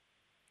now?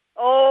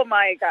 Oh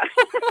my God.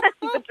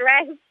 The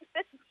dress.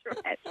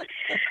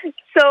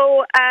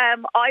 So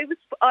I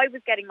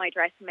was getting my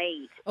dress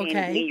made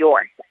in New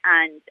York,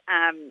 and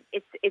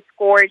it's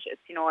gorgeous.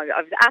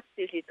 I was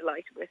absolutely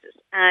delighted with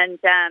it. And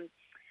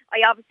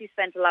I obviously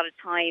spent a lot of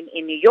time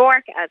in New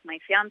York as my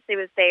fiancé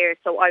was there,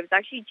 so I was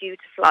actually due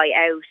to fly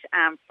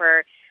out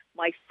for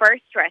my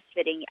first dress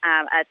fitting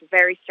at the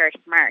very start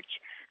of March.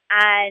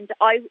 And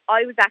I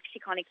was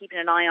actually kind of keeping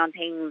an eye on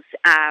things,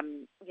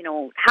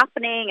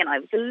 happening, and I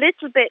was a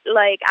little bit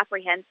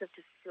apprehensive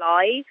to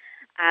fly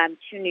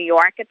to New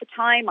York at the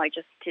time. I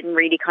just didn't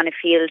really kind of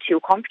feel too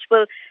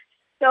comfortable.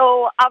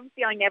 So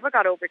obviously I never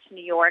got over to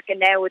New York,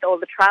 and now with all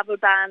the travel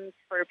bans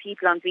for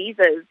people on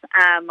visas,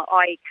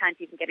 I can't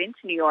even get into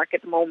New York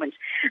at the moment.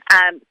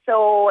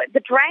 So the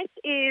dress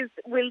is,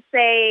 we'll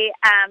say,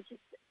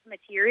 just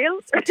material.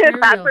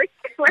 Fabric.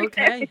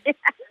 Okay.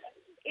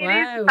 It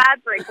is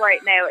fabric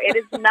right now. It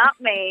is not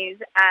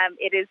made.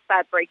 It is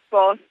fabric.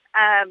 But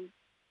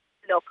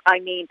look, I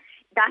mean,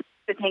 that's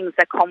the things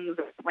that comes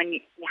when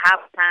you have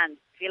plans.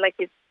 I feel like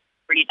it's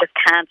where you just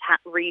can't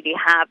really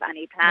have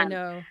any plans. I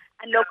know.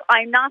 And look,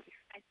 I'm not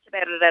stressed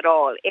about it at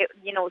all.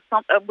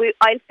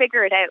 I'll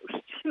figure it out.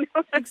 You know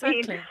what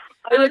Exactly. I mean?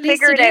 And at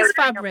least it is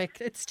fabric.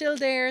 It's still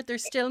there.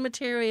 There's still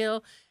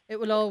material. It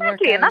will all work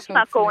out. And that's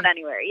not hopefully. going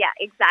anywhere. Yeah,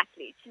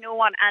 exactly. Do you know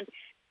what? And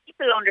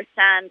people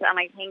understand, and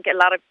I think a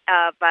lot of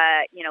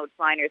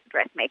designers and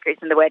dressmakers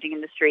in the wedding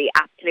industry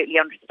absolutely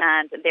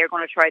understand, and they're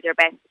going to try their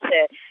best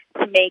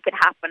to make it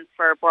happen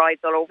for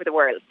brides all over the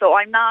world. So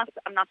I'm not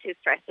too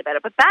stressed about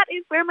it. But that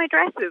is where my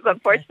dress is,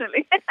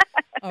 unfortunately.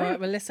 All right.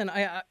 Well, listen,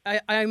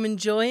 I'm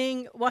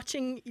enjoying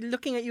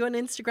looking at you on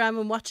Instagram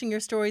and watching your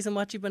stories and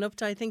what you've been up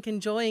to. I think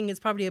enjoying is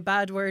probably a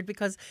bad word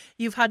because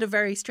you've had a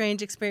very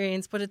strange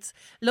experience, but it's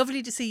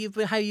lovely to see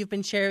how you've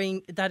been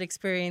sharing that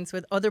experience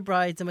with other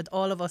brides and with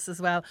all of us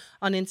as well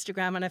on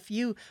Instagram. And if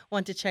you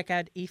want to check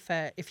out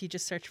Aoife, if you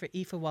just search for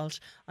Aoife Walsh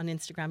on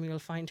Instagram, you'll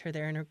find her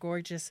there in her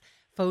gorgeous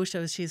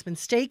photos. She's been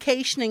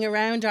staycationing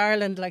around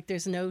Ireland like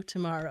there's no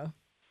tomorrow.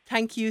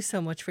 Thank you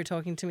so much for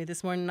talking to me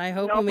this morning. I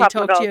hope when we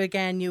talk to you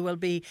again, you will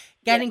be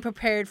getting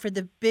prepared for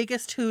the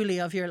biggest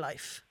hoolie of your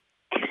life.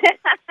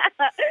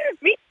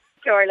 Me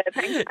too, Orla.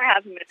 Thanks for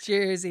having me.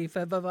 Cheers,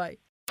 Aoife. Bye-bye.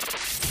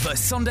 The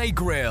Sunday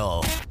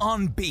Grill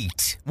on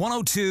Beat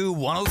 102 A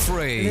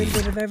 103. little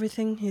bit of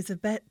everything. He's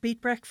a Beat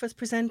Breakfast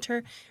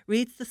presenter,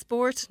 reads the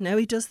sport. Now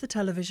he does the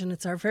television.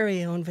 It's our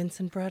very own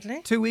Vincent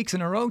Bradley. 2 weeks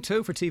in a row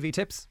too for TV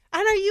tips.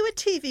 And are you a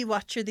TV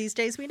watcher these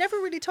days? We never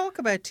really talk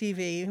about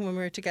TV when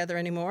we're together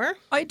anymore.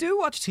 I do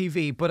watch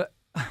TV, but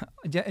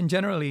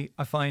generally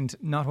I find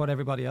not what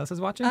everybody else is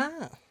watching.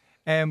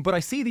 But I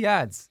see the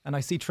ads and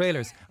I see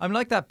trailers. I'm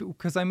like that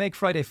because I make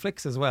Friday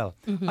flicks as well.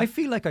 Mm-hmm. I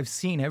feel like I've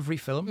seen every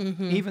film,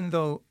 even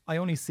though I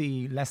only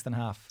see less than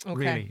half,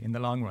 really, in the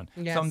long run.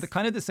 Yes. So I'm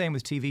kind of the same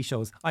with TV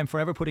shows. I'm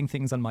forever putting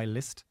things on my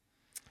list.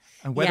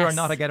 And whether or Yes.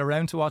 not I get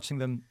around to watching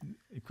them,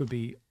 it could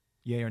be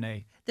yay or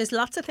nay. There's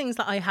lots of things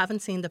that I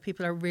haven't seen that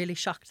people are really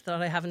shocked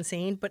that I haven't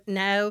seen. But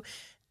now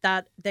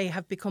that they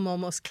have become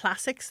almost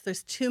classics,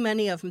 there's too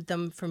many of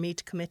them for me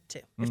to commit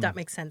to, if that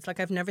makes sense. Like,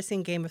 I've never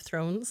seen Game of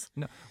Thrones.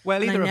 No,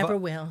 well, And I either never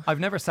will. I've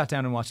never sat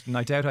down and watched them.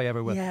 I doubt I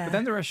ever will. Yeah. But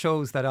then there are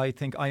shows that I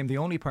think I am the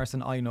only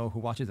person I know who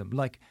watches them.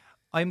 Like,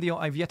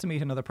 I've yet to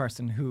meet another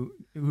person who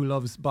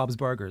loves Bob's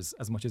Burgers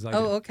as much as I do.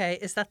 Oh, okay.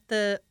 Is that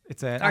the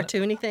It's a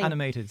cartoony thing?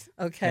 animated.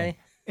 Okay. thing.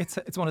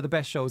 It's one of the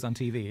best shows on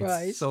TV. It's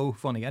Right. so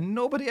funny, and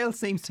nobody else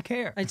seems to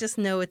care. I just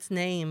know its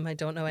name. I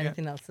don't know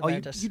anything else about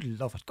it. You'd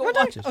love it. Go Would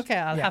I? watch it. Okay,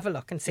 I'll Yeah. have a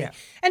look and see. Yeah.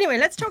 Anyway,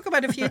 let's talk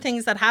about a few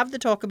things that have the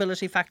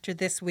talkability factor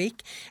this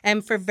week.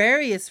 For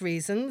various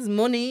reasons,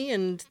 money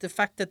and the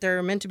fact that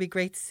they're meant to be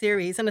great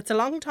series. And it's a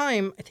long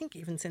time, I think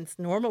even since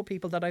Normal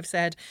People, that I've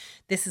said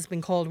this has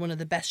been called one of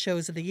the best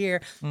shows of the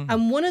year.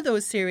 And one of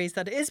those series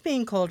that is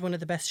being called one of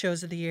the best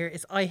shows of the year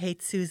is I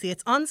Hate Susie.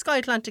 It's on Sky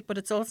Atlantic, but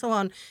it's also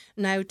on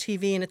Now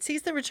TV. And it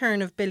sees the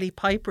return of Billie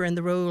Piper in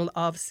the role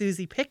of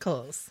Susie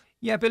Pickles.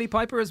 Yeah, Billie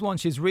Piper is one.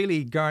 She's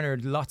really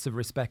garnered lots of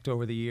respect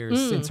over the years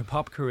since her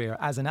pop career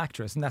as an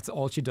actress, and that's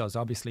all she does,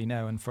 obviously,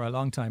 now and for a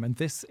long time. And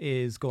this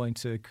is going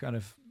to kind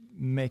of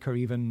make her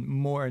even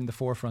more in the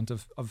forefront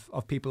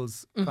of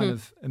people's kind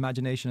of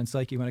imagination and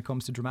psyche when it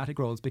comes to dramatic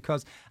roles.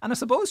 Because, and I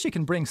suppose she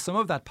can bring some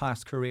of that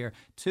past career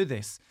to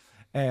this,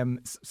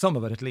 some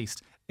of it at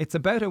least. It's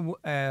about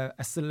a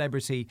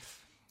celebrity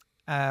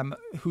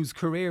whose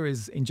career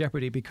is in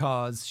jeopardy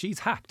because she's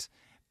hacked.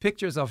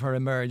 Pictures of her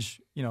emerge,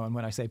 and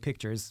when I say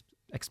pictures,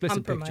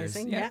 explicit pictures.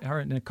 Compromising, yeah.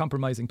 Her in a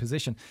compromising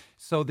position.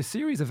 So the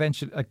series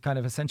eventually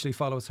essentially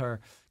follows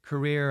her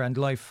career and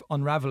life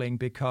unraveling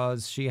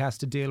because she has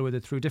to deal with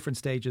it through different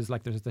stages.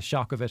 Like there's the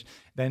shock of it,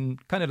 then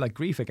kind of like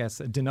grief, I guess,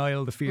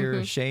 denial, the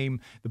fear, shame,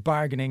 the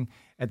bargaining,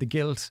 the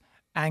guilt,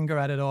 anger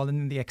at it all, and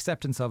then the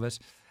acceptance of it.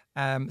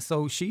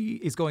 So she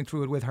is going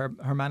through it with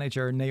her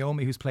manager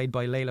Naomi, who's played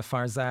by Layla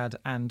Farzad,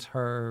 and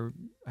her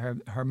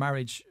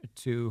marriage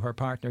to her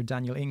partner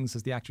Daniel Ings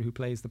is the actor who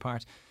plays the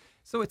part.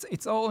 So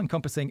it's all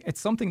encompassing.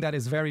 It's something that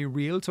is very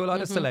real to a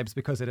lot of celebs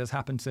because it has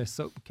happened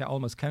to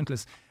almost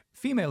countless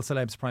female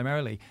celebs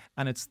primarily,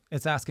 and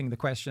it's asking the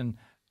question,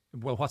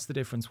 well, what's the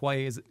difference?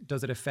 Why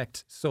does it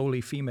affect solely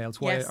females?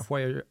 Why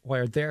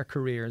are their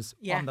careers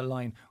on the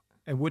line?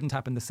 It wouldn't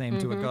happen the same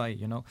to a guy,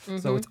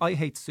 So it's I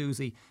Hate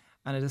Susie.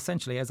 And it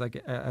essentially, as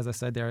I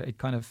said there, it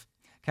kind of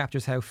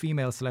captures how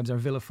female celebs are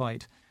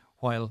vilified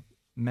while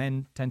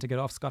men tend to get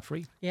off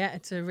scot-free. Yeah,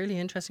 it's a really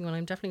interesting one.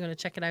 I'm definitely going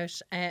to check it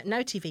out. Now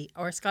TV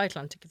or Sky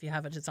Atlantic, if you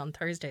have it. It's on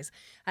Thursdays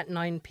at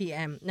 9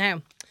 p.m.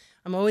 Now,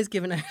 I'm always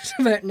giving out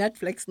about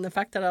Netflix and the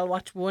fact that I'll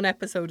watch one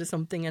episode of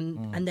something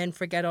and then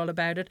forget all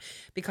about it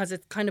because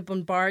it kind of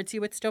bombards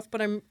you with stuff.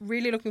 But I'm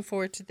really looking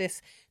forward to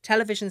this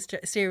television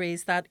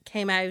series that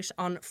came out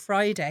on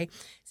Friday,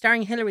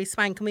 starring Hilary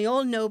Swank. And we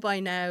all know by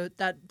now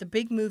that the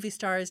big movie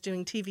stars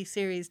doing TV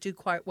series do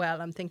quite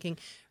well. I'm thinking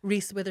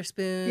Reese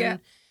Witherspoon. Yeah.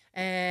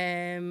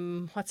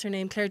 What's her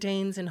name? Claire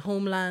Danes in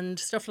Homeland,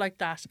 stuff like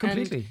that.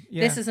 Completely.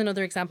 And this is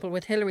another example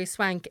with Hilary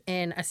Swank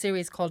in a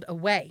series called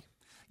Away.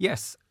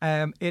 Yes,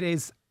 it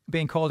is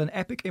being called an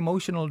epic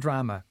emotional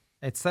drama.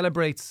 It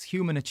celebrates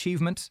human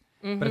achievement,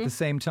 but at the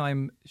same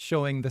time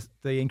showing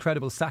the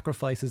incredible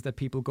sacrifices that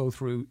people go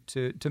through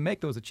to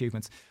make those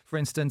achievements. For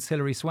instance,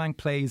 Hilary Swank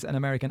plays an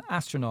American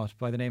astronaut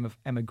by the name of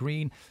Emma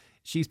Green.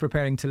 She's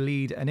preparing to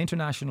lead an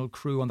international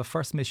crew on the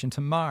first mission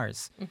to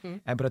Mars.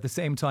 But at the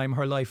same time,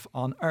 her life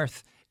on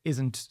Earth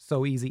isn't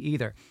so easy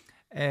either.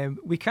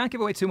 We can't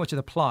give away too much of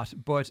the plot,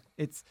 but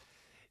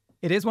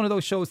it is one of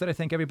those shows that I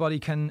think everybody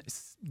can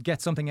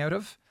get something out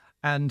of.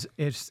 And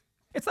it's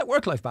that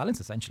work-life balance,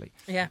 essentially.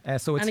 Yeah.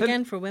 So it's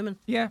again, for women.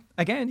 Yeah,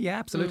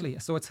 absolutely.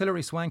 So it's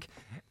Hilary Swank,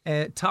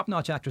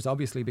 top-notch actress,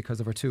 obviously,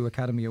 because of her 2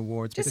 Academy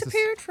Awards.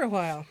 Disappeared for a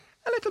while.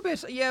 A little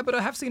bit, yeah, but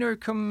I have seen her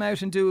come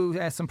out and do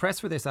some press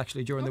for this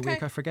actually during the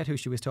week. I forget who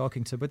she was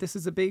talking to, but this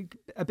is a big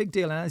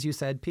deal. And as you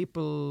said,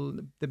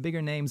 the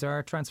bigger names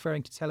are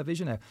transferring to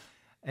television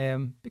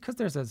now, because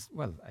there's as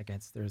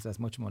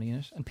much money in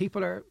it, and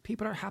people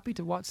are happy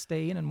to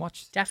stay in and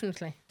watch.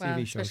 Definitely,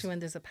 TV shows. especially when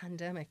there's a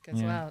pandemic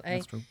as well.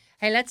 That's true.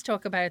 Hey, let's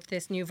talk about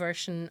this new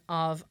version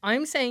of.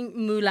 I'm saying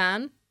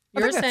Mulan.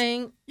 You're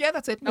saying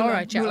that's it. Mulan. All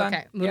right, yeah, Mulan.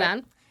 Okay, Mulan.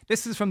 Yeah.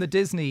 This is from the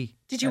Disney.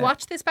 Did you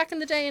watch this back in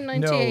the day in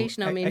 98?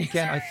 No,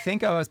 again, I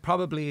think I was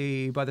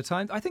probably, by the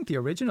time, I think the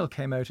original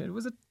came out, it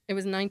was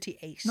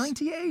 98.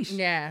 98.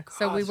 Yeah, God.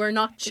 So we were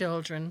not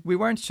children. We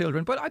weren't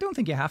children, but I don't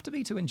think you have to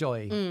be to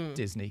enjoy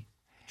Disney.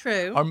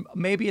 True. Or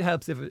maybe it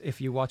helps if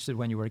you watched it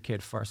when you were a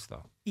kid first,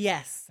 though.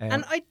 Yes.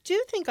 And I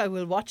do think I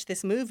will watch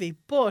this movie,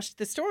 but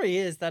the story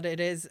is that it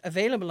is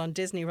available on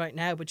Disney right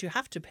now, but you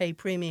have to pay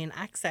premium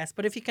access.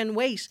 But if you can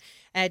wait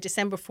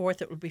December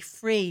 4th, it will be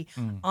free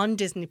on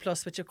Disney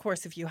Plus, which of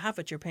course, if you have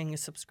it, you're paying a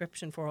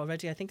subscription for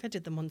already. I think I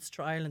did the month's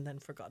trial and then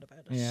forgot about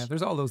it. Yeah,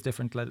 there's all those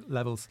different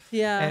levels.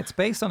 Yeah. It's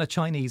based on a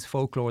Chinese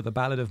folklore, the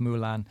Ballad of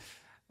Mulan.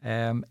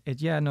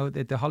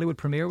 The Hollywood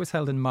premiere was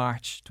held in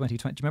March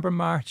 2020. Do you remember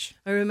March?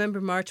 I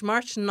remember March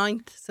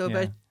 9th, so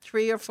about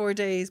 3 or 4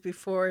 days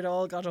before it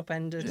all got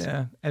upended.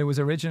 Yeah, and it was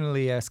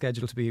originally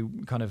scheduled to be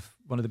kind of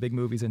one of the big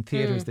movies in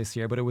theatres this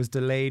year, but it was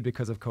delayed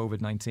because of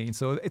COVID-19.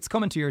 So it's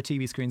coming to your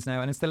TV screens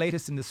now, and it's the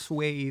latest in the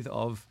swathe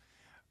of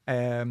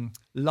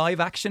live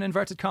action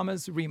inverted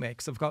commas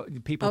remakes. I've got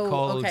people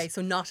called. Okay,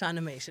 so not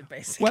animated,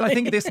 basically. Well, I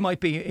think this might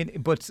be,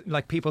 but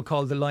like people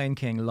called The Lion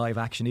King live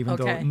action, even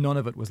though none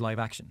of it was live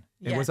action.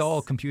 It was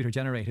all computer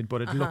generated,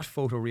 but it looked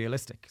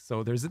photorealistic.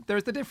 So there's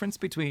the difference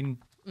between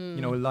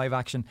live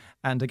action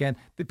and, again,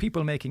 the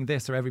people making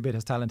this are every bit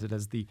as talented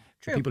as the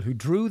people who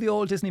drew the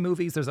old Disney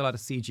movies. There's a lot of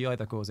CGI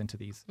that goes into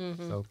these.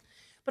 So,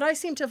 but I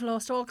seem to have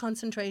lost all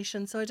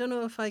concentration, so I don't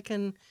know if I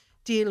can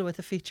deal with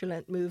a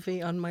feature-length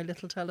movie on my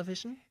little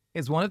television.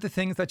 Is one of the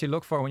things that you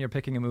look for when you're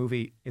picking a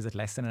movie, is it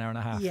less than an hour and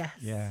a half? Yes.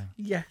 Yeah.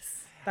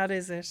 Yes, that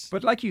is it.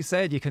 But like you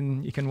said, you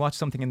can watch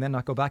something and then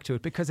not go back to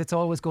it because it's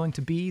always going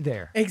to be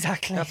there.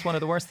 Exactly. That's one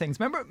of the worst things.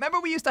 Remember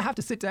we used to have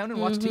to sit down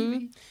and watch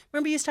TV?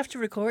 Remember we used to have to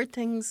record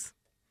things?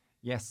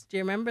 Yes. Do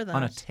you remember that?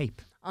 On a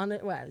tape.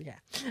 Well, yeah.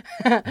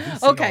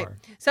 Okay,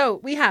 so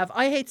we have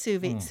I Hate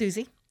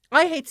Susie.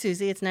 I Hate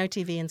Susie. It's now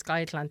TV in Sky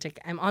Atlantic.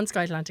 I'm on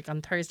Sky Atlantic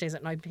on Thursdays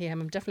at 9 p.m.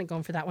 I'm definitely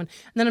going for that one.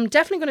 And then I'm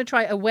definitely going to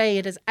try Away.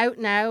 It is out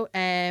now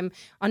on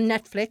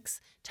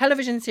Netflix.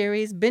 Television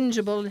series,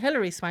 bingeable,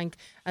 Hilary Swank.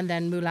 And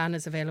then Mulan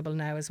is available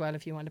now as well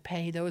if you want to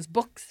pay those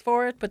bucks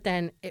for it. But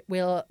then it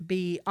will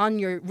be on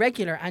your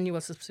regular annual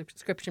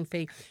subscription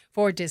fee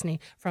for Disney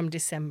from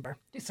December.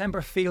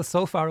 December feels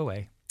so far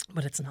away.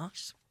 But it's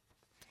not.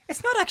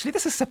 It's not actually.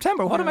 This is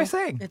September. What am I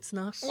saying? It's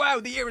not. Wow,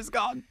 the year is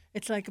gone.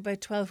 It's like about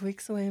 12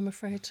 weeks away, I'm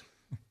afraid.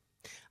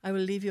 I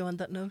will leave you on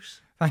that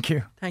note. Thank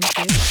you. Thank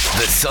you.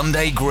 The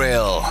Sunday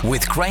Grill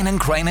with Crane &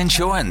 Crane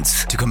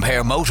Insurance. To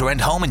compare motor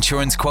and home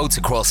insurance quotes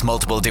across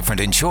multiple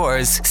different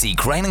insurers, see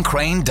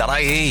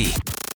craneandcrane.ie.